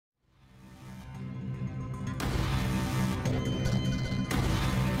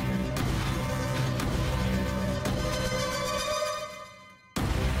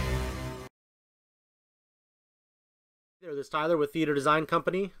There, this is Tyler with Theater Design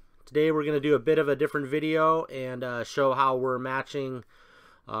Company. Today we're going to do a bit of a different video and show how we're matching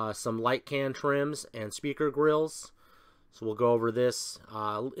some light can trims and speaker grills. So we'll go over this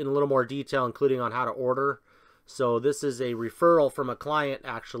in a little more detail, including on how to order. So this is a referral from a client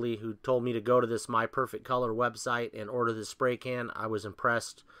actually who told me to go to this My Perfect Color website and order this spray can. I was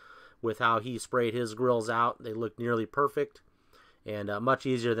impressed with how he sprayed his grills out. They look nearly perfect. And much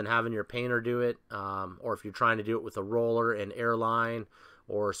easier than having your painter do it, or if you're trying to do it with a roller and air line,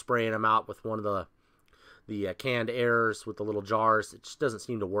 or spraying them out with one of the canned airs with the little jars. It just doesn't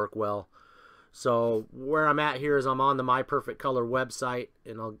seem to work well. So where I'm at here is I'm on the My Perfect Color website,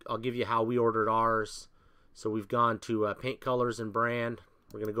 and I'll give you how we ordered ours. So we've gone to paint colors and brand.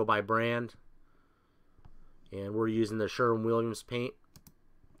 We're going to go by brand, and we're using the Sherwin-Williams paint.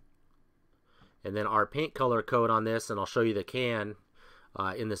 And then our paint color code on this, and I'll show you the can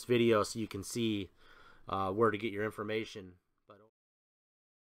in this video so you can see where to get your information.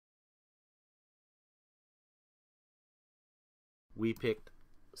 We picked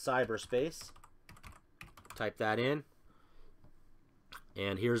cyberspace. Type that in.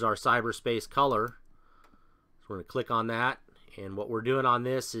 And here's our cyberspace color. So we're going to click on that. And what we're doing on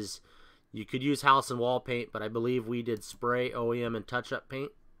this is you could use house and wall paint, but I believe we did spray, OEM, and touch-up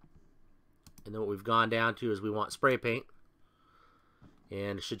paint. And then what we've gone down to is we want spray paint,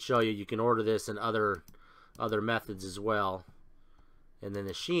 and it should show you can order this in other methods as well. And then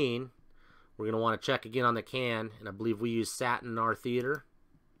the sheen, we're going to want to check again on the can, and I believe we use satin in our theater.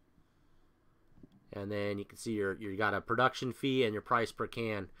 And then you can see you got a production fee and your price per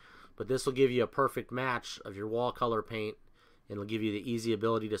can, but this will give you a perfect match of your wall color paint, and it'll give you the easy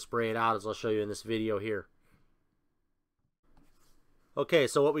ability to spray it out, as I'll show you in this video here. Okay,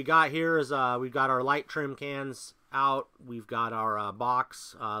 so what we got here is we've got our light trim cans out. We've got our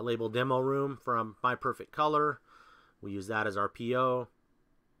box labeled Demo Room from My Perfect Color. We use that as our PO.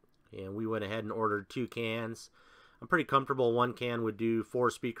 And we went ahead and ordered 2 cans. I'm pretty comfortable one can would do 4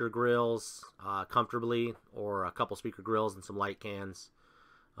 speaker grills comfortably, or a couple speaker grills and some light cans.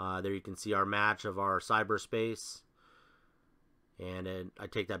 There you can see our match of our cyberspace. And I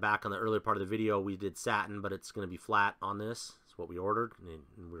take that back. On the earlier part of the video we did satin, but it's going to be flat on this. That's what we ordered,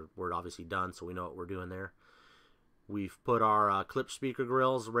 and we're obviously done, so we know what we're doing there. We've put our clip speaker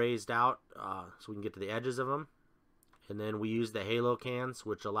grills raised out so we can get to the edges of them, and then we use the halo cans,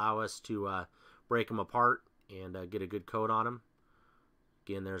 which allow us to break them apart and get a good coat on them.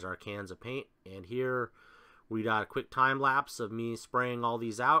 Again, there's our cans of paint, and here we got a quick time lapse of me spraying all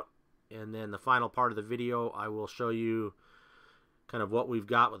these out, and then the final part of the video I will show you kind of what we've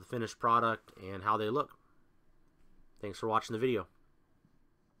got with the finished product and how they look. Thanks for watching the video.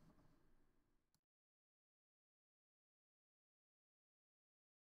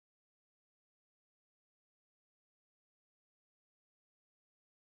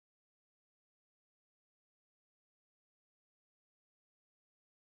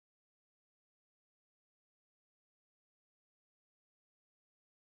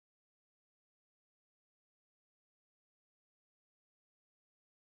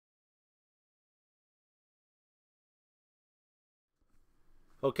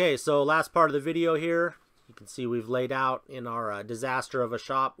 Okay, so last part of the video here, you can see we've laid out in our disaster of a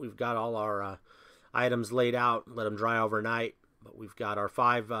shop. We've got all our items laid out, let them dry overnight. But we've got our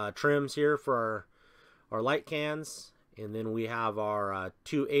 5 trims here for our light cans, and then we have our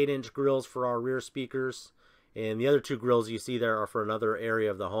 2 8-inch grills for our rear speakers. And the other 2 grills you see there are for another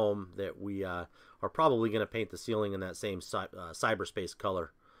area of the home that we are probably going to paint the ceiling in that same cyberspace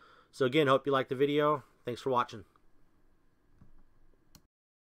color. So again, hope you liked the video. Thanks for watching.